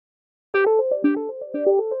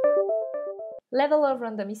Level of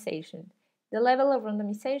randomization. The level of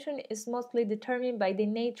randomization is mostly determined by the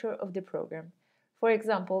nature of the program. For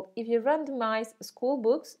example, if you randomize school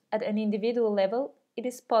books at an individual level, it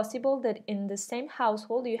is possible that in the same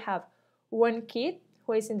household you have one kid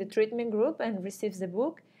who is in the treatment group and receives the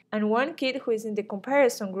book, and one kid who is in the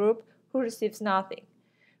comparison group who receives nothing.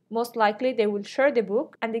 Most likely they will share the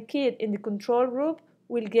book, and the kid in the control group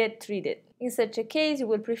will get treated. In such a case, you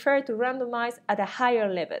will prefer to randomize at a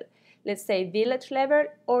higher level, let's say village level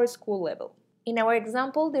or school level. In our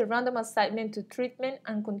example, the random assignment to treatment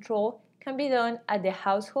and control can be done at the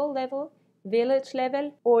household level, village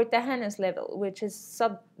level, or Tahanas level, which is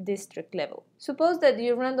sub-district level. Suppose that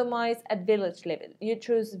you randomize at village level. You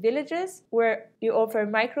choose villages where you offer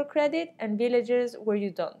microcredit and villages where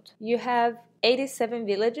you don't. You have 87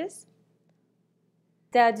 villages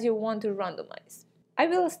that you want to randomize. I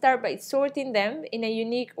will start by sorting them in a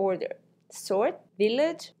unique order. Sort,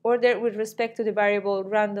 village, order with respect to the variable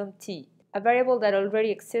random t, a variable that already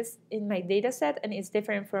exists in my dataset and is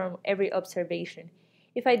different from every observation.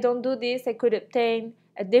 If I don't do this, I could obtain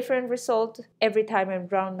a different result every time I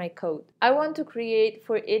run my code. I want to create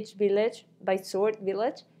for each village, by sort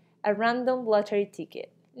village, a random lottery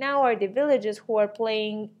ticket. Now are the villages who are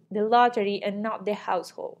playing the lottery and not the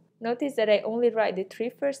household. Notice that I only write the three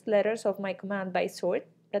first letters of my command by sort.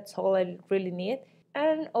 That's all I really need.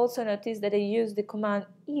 And also notice that I use the command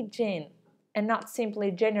eGen and not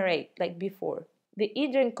simply generate like before. The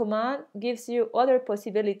eGen command gives you other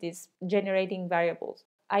possibilities generating variables.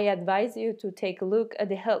 I advise you to take a look at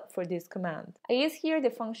the help for this command. I use here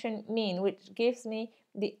the function min, which gives me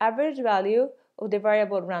the average value of the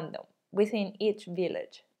variable random within each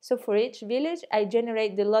village. So for each village, I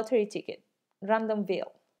generate the lottery ticket,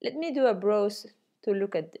 randomville. Let me do a browse to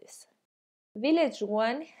look at this. Village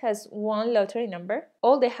 1 has one lottery number.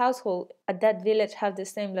 All the households at that village have the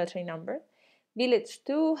same lottery number. Village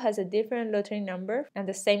 2 has a different lottery number and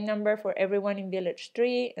the same number for everyone in Village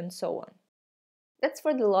 3 and so on. That's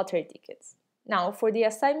for the lottery tickets. Now, for the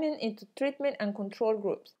assignment into treatment and control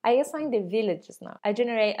groups, I assign the villages now. I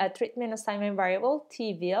generate a treatment assignment variable,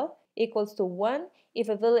 tvil, equals to 1 if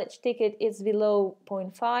a village ticket is below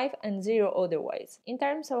 0.5 and 0 otherwise. In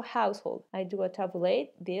terms of household, I do a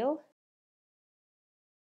tabulate, vil.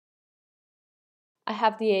 I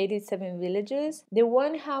have the 87 villages. The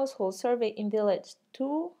one household surveyed in village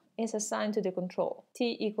 2 is assigned to the control,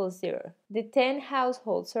 t equals 0. The 10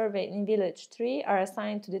 households surveyed in village 3 are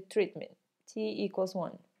assigned to the treatment, t equals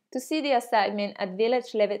 1. To see the assignment at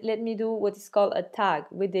village level, let me do what is called a tag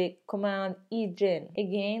with the command eGen.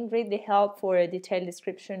 Again, read the help for a detailed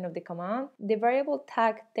description of the command. The variable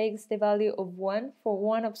tag takes the value of 1 for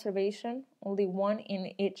one observation, only one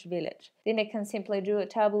in each village. Then I can simply do a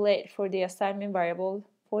tabulate for the assignment variable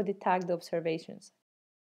for the tagged observations.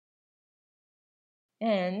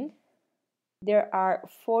 And there are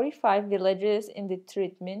 45 villages in the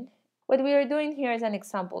treatment. What we are doing here is an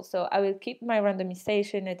example, so I will keep my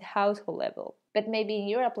randomization at household level. But maybe in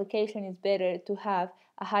your application it's better to have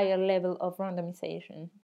a higher level of randomization.